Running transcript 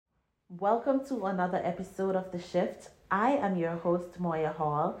Welcome to another episode of The Shift. I am your host, Moya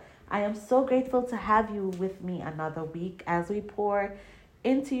Hall. I am so grateful to have you with me another week as we pour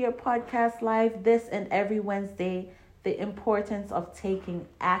into your podcast live this and every Wednesday the importance of taking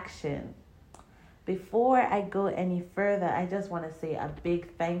action. Before I go any further, I just want to say a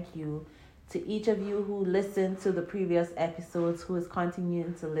big thank you to each of you who listened to the previous episodes, who is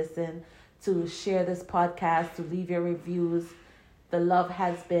continuing to listen, to share this podcast, to leave your reviews. The love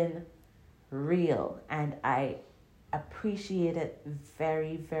has been real and I appreciate it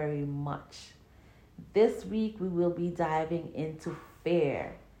very, very much. This week we will be diving into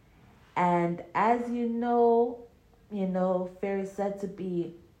fear. And as fear is said to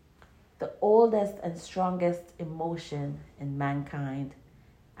be the oldest and strongest emotion in mankind.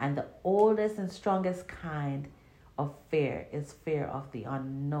 And the oldest and strongest kind of fear is fear of the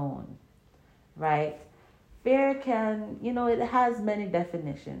unknown, right? Fear it has many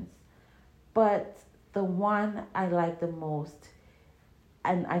definitions. But the one I like the most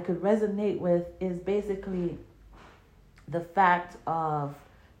and I could resonate with is basically the fact of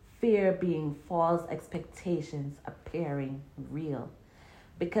fear being false expectations appearing real.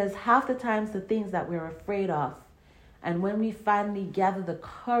 Because half the times the things that we're afraid of, and when we finally gather the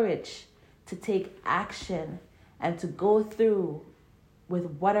courage to take action and to go through with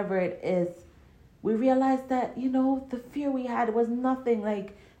whatever it is, we realize that, the fear we had was nothing.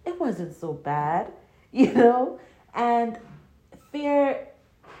 Like, it wasn't so bad, and fear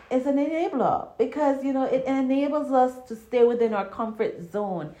is an enabler because, it enables us to stay within our comfort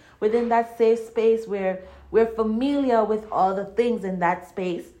zone, within that safe space where we're familiar with all the things in that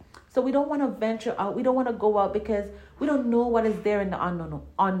space. So we don't want to venture out. We don't want to go out because we don't know what is there in the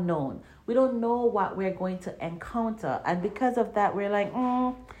unknown. We don't know what we're going to encounter. And because of that, we're like,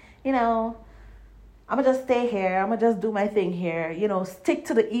 I'm going to just stay here. I'm going to just do my thing here. Stick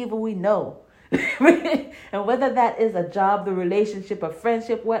to the evil we know. And whether that is a job, the relationship, a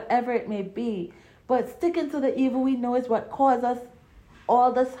friendship, whatever it may be. But sticking to the evil we know is what causes us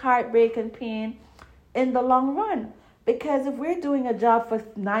all this heartbreak and pain in the long run. Because if we're doing a job for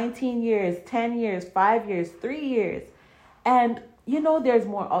 19 years, 10 years, 5 years, 3 years, and there's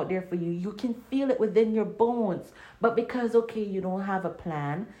more out there for you. You can feel it within your bones. But because, you don't have a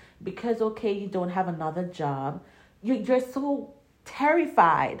plan, because, you don't have another job, you're so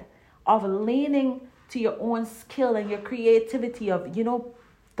terrified of leaning to your own skill and your creativity of,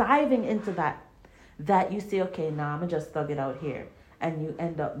 diving into that you say, okay, now I'm going to just thug it out here. And you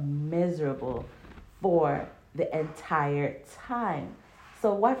end up miserable for the entire time.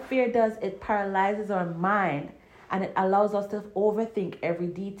 So what fear does, it paralyzes our mind and it allows us to overthink every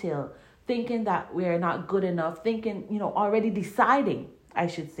detail, thinking that we're not good enough, already deciding, I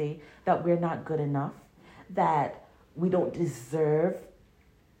should say, that we're not good enough, that we don't deserve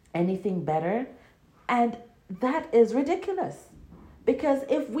anything better. And that is ridiculous. Because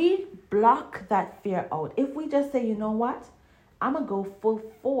if we block that fear out, if we just say, you know what, I'm going to go full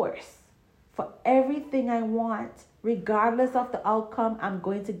force for everything I want, regardless of the outcome, I'm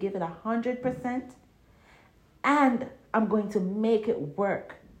going to give it 100%. And I'm going to make it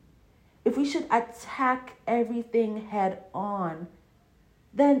work. If we should attack everything head on,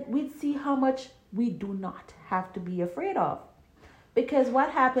 then we'd see how much we do not have to be afraid of. Because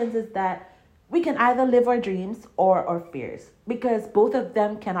what happens is that we can either live our dreams or our fears, because both of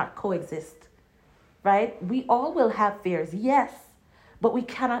them cannot coexist, right? We all will have fears, yes, but we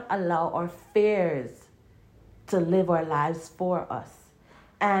cannot allow our fears to live our lives for us.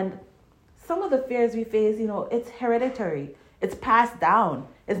 And some of the fears we face, it's hereditary. It's passed down.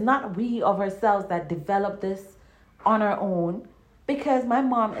 It's not we of ourselves that develop this on our own, because my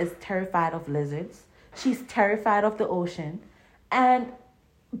mom is terrified of lizards. She's terrified of the ocean. And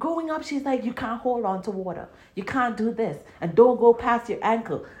growing up, she's like, you can't hold on to water. You can't do this. And don't go past your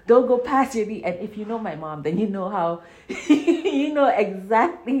ankle. Don't go past your knee. And if you know my mom, then you know how, you know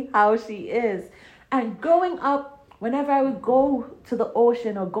exactly how she is. And growing up, whenever I would go to the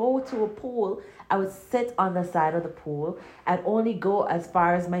ocean or go to a pool, I would sit on the side of the pool and only go as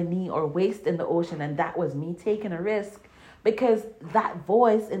far as my knee or waist in the ocean. And that was me taking a risk, because that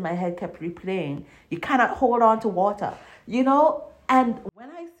voice in my head kept replaying, you cannot hold on to water, And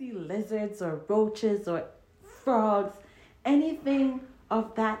when I see lizards or roaches or frogs, anything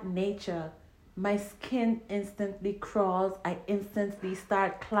of that nature, my skin instantly crawls. I instantly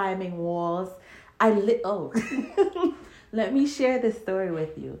start climbing walls. Let me share this story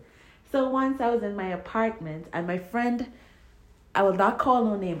with you. So once I was in my apartment and my friend, I will not call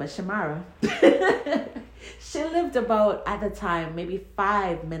no name, but Shamara, she lived about, at the time, maybe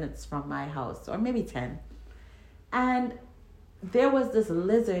 5 minutes from my house, or maybe 10. And there was this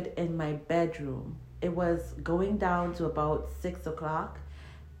lizard in my bedroom. It was going down to about 6 o'clock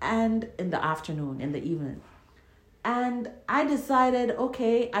and in the afternoon, in the evening. And I decided,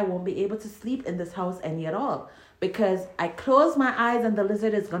 okay, I won't be able to sleep in this house any at all because I close my eyes and the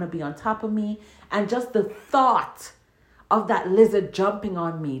lizard is going to be on top of me. And just the thought of that lizard jumping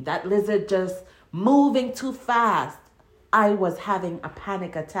on me, that lizard just moving too fast, I was having a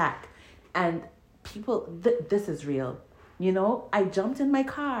panic attack. And people, this is real. You know, I jumped in my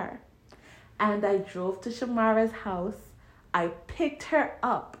car and I drove to Shamara's house. I picked her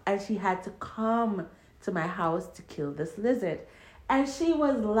up and she had to come to my house to kill this lizard. And she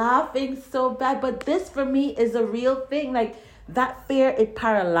was laughing so bad. But this for me is a real thing. Like that fear, it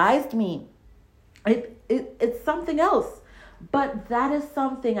paralyzed me. It's something else. But that is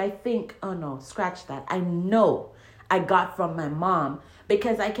something I think, oh no, scratch that. I know I got from my mom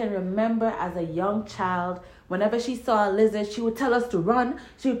because I can remember as a young child, whenever she saw a lizard, she would tell us to run.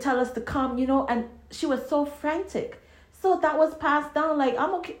 She would tell us to come, you know, and she was so frantic. So that was passed down. Like,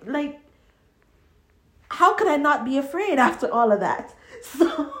 I'm okay. Like, how could I not be afraid after all of that?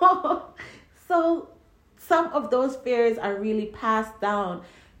 So some of those fears are really passed down.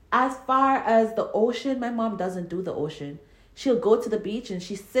 As far as the ocean, my mom doesn't do the ocean. She'll go to the beach and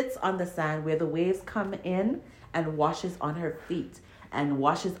she sits on the sand where the waves come in and washes on her feet and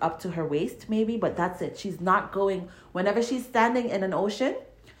washes up to her waist maybe, but that's it. She's not going, whenever she's standing in an ocean,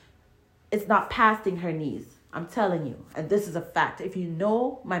 it's not passing her knees. I'm telling you. And this is a fact. If you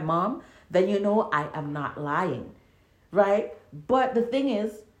know my mom, then you know I am not lying, right? But the thing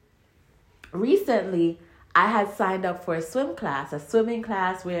is, recently, I had signed up for a swim class, a swimming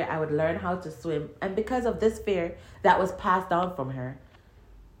class where I would learn how to swim. And because of this fear that was passed down from her,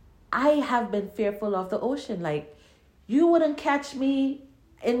 I have been fearful of the ocean. Like, you wouldn't catch me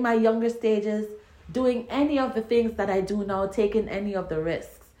in my younger stages doing any of the things that I do now, taking any of the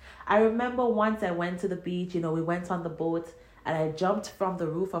risks. I remember once I went to the beach, you know, we went on the boat and I jumped from the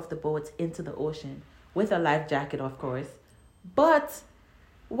roof of the boat into the ocean with a life jacket, of course. But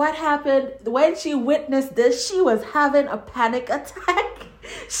what happened when she witnessed this, she was having a panic attack.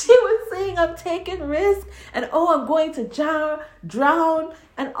 She was saying, I'm taking risks and I'm going to drown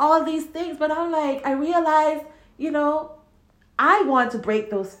and all these things. But I'm like, I realized, you know, I want to break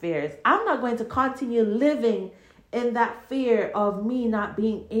those fears. I'm not going to continue living in that fear of me not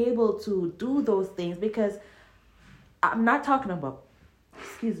being able to do those things because I'm not talking about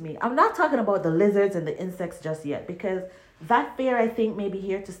the lizards and the insects just yet because that fear, I think, may be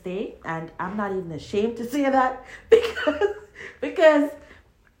here to stay. And I'm not even ashamed to say that because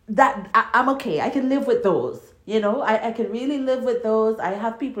that I'm okay. I can live with those. You know, I can really live with those. I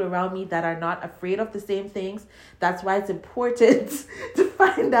have people around me that are not afraid of the same things. That's why it's important to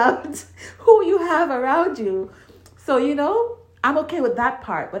find out who you have around you. So, you know, I'm okay with that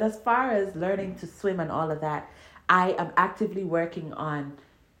part. But as far as learning to swim and all of that, I am actively working on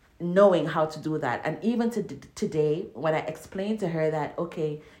knowing how to do that. And even today, when I explained to her that,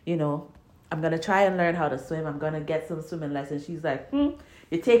 okay, you know, I'm going to try and learn how to swim. I'm going to get some swimming lessons. She's like,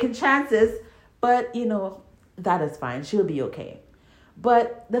 you're taking chances. But, you know, that is fine. She'll be okay.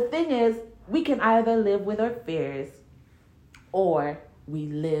 But the thing is, we can either live with our fears or we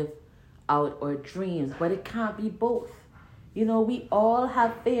live out our dreams. But it can't be both. You know, we all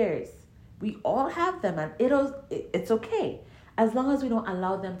have fears. We all have them. And it's okay. As long as we don't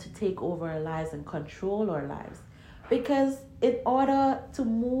allow them to take over our lives and control our lives. Because in order to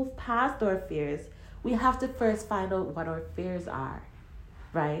move past our fears, we have to first find out what our fears are,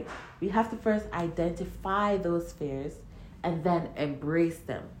 right? We have to first identify those fears and then embrace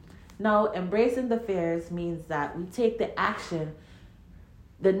them. Now, embracing the fears means that we take the action,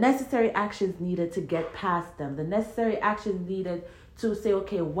 the necessary actions needed to get past them, the necessary actions needed to say,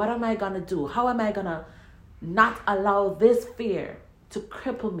 okay, what am I going to do? How am I going to not allow this fear to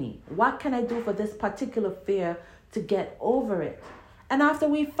cripple me? What can I do for this particular fear to get over it? And after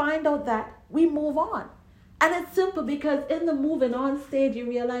we find out that, we move on. And it's simple because in the moving on stage, you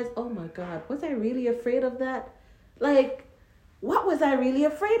realize, oh my God, was I really afraid of that? Like, what was I really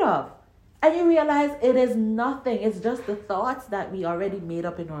afraid of? And you realize it is nothing. It's just the thoughts that we already made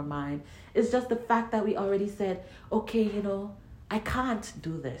up in our mind. It's just the fact that we already said, okay, you know, I can't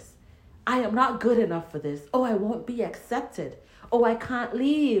do this. I am not good enough for this. Oh, I won't be accepted. Oh, I can't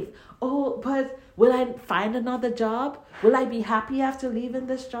leave. Oh, but will I find another job? Will I be happy after leaving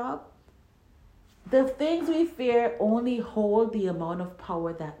this job? The things we fear only hold the amount of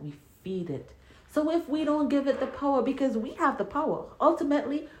power that we feed it. So if we don't give it the power, because we have the power,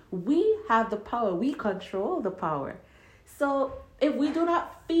 ultimately, we have the power. We control the power. So if we do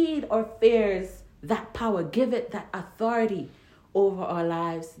not feed our fears that power, give it that authority, over our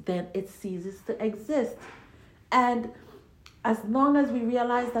lives, then it ceases to exist. And as long as we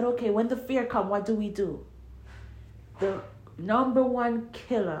realize that, okay, when the fear comes, what do? The number one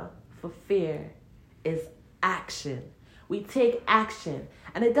killer for fear is action. We take action.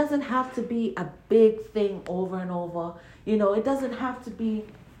 And it doesn't have to be a big thing over and over. It doesn't have to be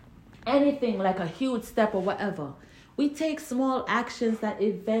anything like a huge step or whatever. We take small actions that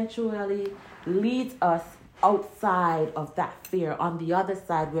eventually lead us outside of that fear, on the other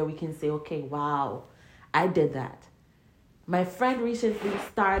side, where we can say, okay, wow, I did that. My friend recently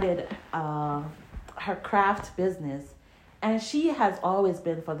started her craft business, and she has always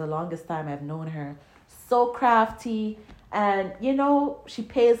been, for the longest time I've known her, so crafty, and she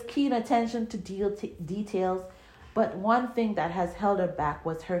pays keen attention to details. But one thing that has held her back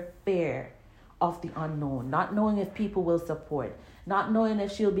was her fear of the unknown, not knowing if people will support, not knowing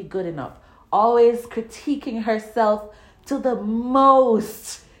if she'll be good enough, always critiquing herself to the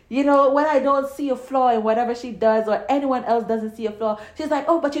most. When I don't see a flaw in whatever she does, or anyone else doesn't see a flaw, she's like,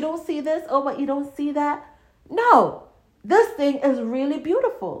 oh, but you don't see this, oh, but you don't see that. No, this thing is really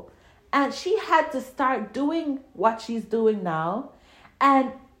beautiful. And she had to start doing what she's doing now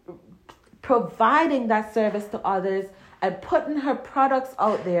and providing that service to others and putting her products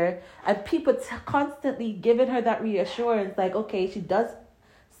out there, and people constantly giving her that reassurance, like, okay, she does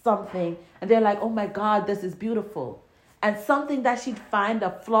something, and they're like, oh my God, this is beautiful. And something that she'd find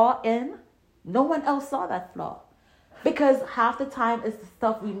a flaw in, no one else saw that flaw. Because half the time it's the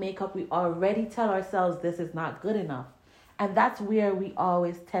stuff we make up. We already tell ourselves this is not good enough. And that's where we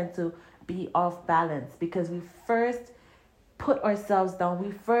always tend to be off balance, because we first put ourselves down. We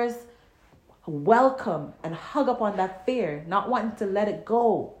first welcome and hug up on that fear, not wanting to let it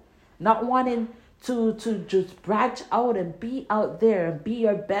go, not wanting to just branch out and be out there and be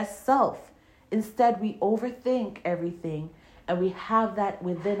your best self. Instead, we overthink everything, and we have that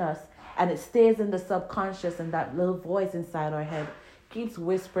within us, and it stays in the subconscious, and that little voice inside our head keeps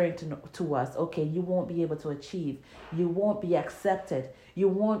whispering to us, okay, you won't be able to achieve. You won't be accepted. You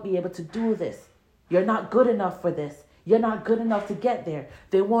won't be able to do this. You're not good enough for this. You're not good enough to get there.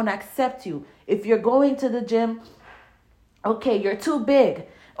 They won't accept you. If you're going to the gym, okay, you're too big.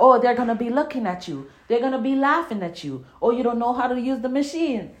 Oh, they're going to be looking at you. They're going to be laughing at you. Oh, you don't know how to use the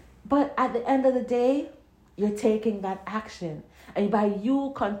machine. But at the end of the day, you're taking that action. And by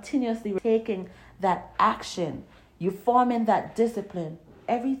you continuously taking that action, you forming that discipline,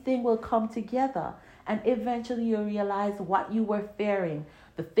 everything will come together. And eventually you'll realize what you were fearing,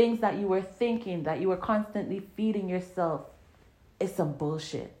 the things that you were thinking, that you were constantly feeding yourself, is some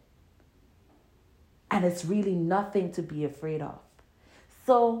bullshit. And it's really nothing to be afraid of.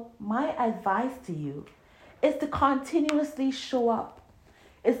 So my advice to you is to continuously show up.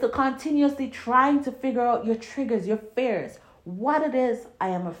 It's to continuously trying to figure out your triggers, your fears, what it is I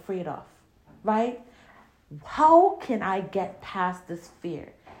am afraid of, right? How can I get past this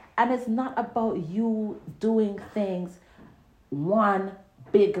fear? And it's not about you doing things one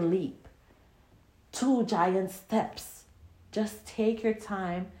big leap, 2 giant steps. Just take your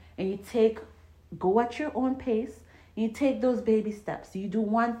time, and go at your own pace. You take those baby steps. You do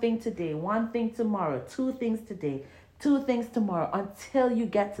one thing today, one thing tomorrow, 2 things today, 2 things tomorrow, until you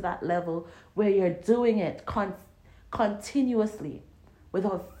get to that level where you're doing it continuously,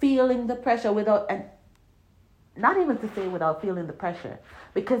 without feeling the pressure, not even to say without feeling the pressure,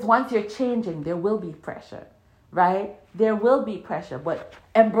 because once you're changing, there will be pressure, right? There will be pressure, but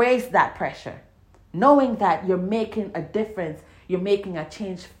embrace that pressure, knowing that you're making a difference, you're making a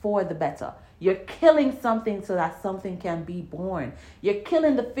change for the better. You're killing something so that something can be born. You're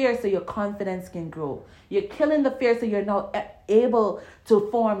killing the fear so your confidence can grow. You're killing the fear so you're now able to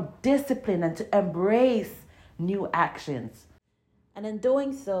form discipline and to embrace new actions. And in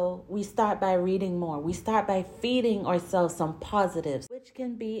doing so, we start by reading more. We start by feeding ourselves some positives, which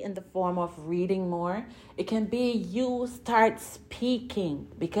can be in the form of reading more. It can be you start speaking,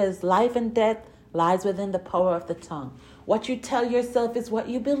 because life and death lies within the power of the tongue. What you tell yourself is what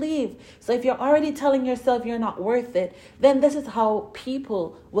you believe. So if you're already telling yourself you're not worth it, then this is how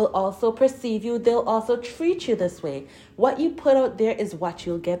people will also perceive you. They'll also treat you this way. What you put out there is what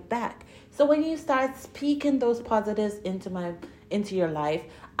you'll get back. So when you start speaking those positives into your life,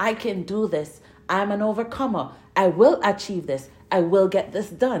 I can do this. I'm an overcomer. I will achieve this. I will get this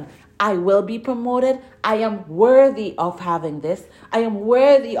done. I will be promoted. I am worthy of having this. I am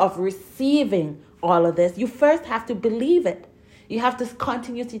worthy of receiving all of this. You first have to believe it. You have to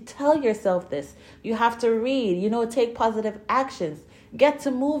continuously tell yourself this. You have to read, take positive actions, get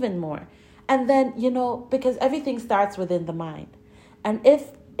to moving more. And then, because everything starts within the mind. And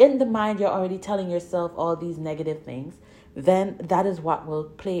if in the mind you're already telling yourself all these negative things, then that is what will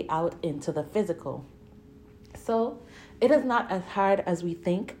play out into the physical. So it is not as hard as we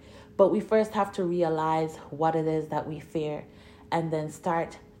think, but we first have to realize what it is that we fear and then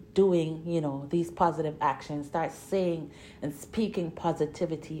start doing, these positive actions, start saying and speaking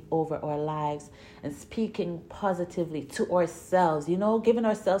positivity over our lives and speaking positively to ourselves, giving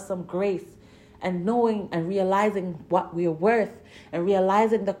ourselves some grace and knowing and realizing what we're worth and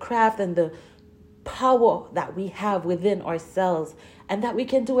realizing the craft and the power that we have within ourselves and that we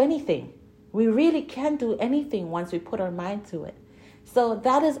can do anything. We really can do anything once we put our mind to it. So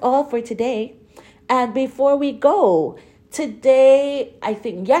that is all for today. And before we go, today, I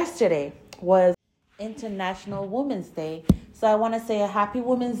think yesterday was International Women's Day. So I want to say a happy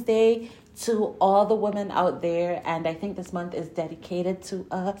Women's Day to all the women out there. And I think this month is dedicated to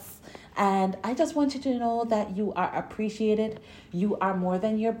us. And I just want you to know that you are appreciated. You are more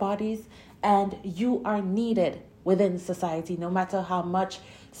than your bodies. And you are needed within society, no matter how much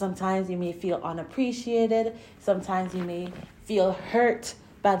sometimes you may feel unappreciated. Sometimes you may feel hurt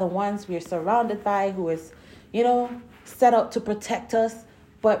by the ones we're surrounded by who is, set out to protect us.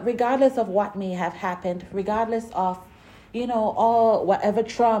 But regardless of what may have happened, regardless of, all whatever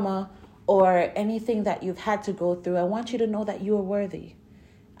trauma or anything that you've had to go through, I want you to know that you are worthy.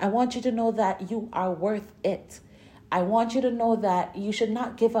 I want you to know that you are worth it. I want you to know that you should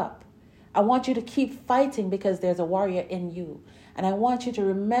not give up. I want you to keep fighting because there's a warrior in you. And I want you to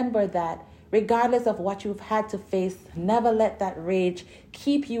remember that regardless of what you've had to face, never let that rage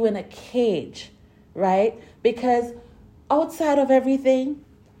keep you in a cage, right? Because outside of everything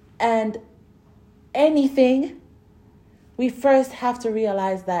and anything, we first have to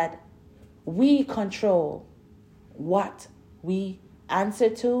realize that we control what we answer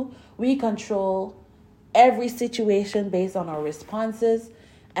to. We control every situation based on our responses,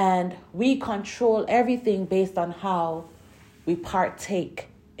 and we control everything based on how we partake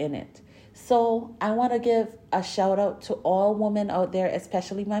in it. So I want to give a shout out to all women out there,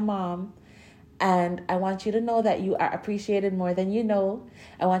 especially my mom. And I want you to know that you are appreciated more than you know.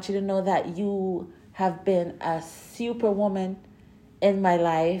 I want you to know that you have been a superwoman in my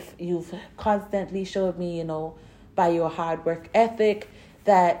life. You've constantly showed me, by your hard work ethic,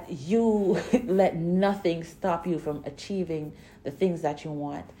 that you let nothing stop you from achieving the things that you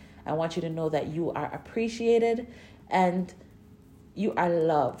want. I want you to know that you are appreciated and you are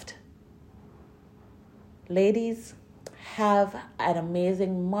loved. Ladies, have an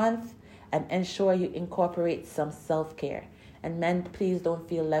amazing month and ensure you incorporate some self-care. And men, please don't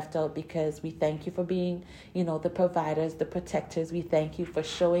feel left out, because we thank you for being, the providers, the protectors. We thank you for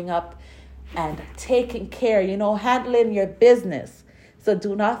showing up and taking care, handling your business. So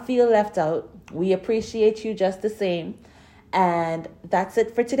do not feel left out. We appreciate you just the same. And that's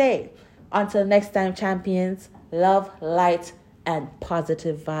it for today. Until next time, champions, love, light, and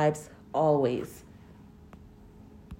positive vibes always.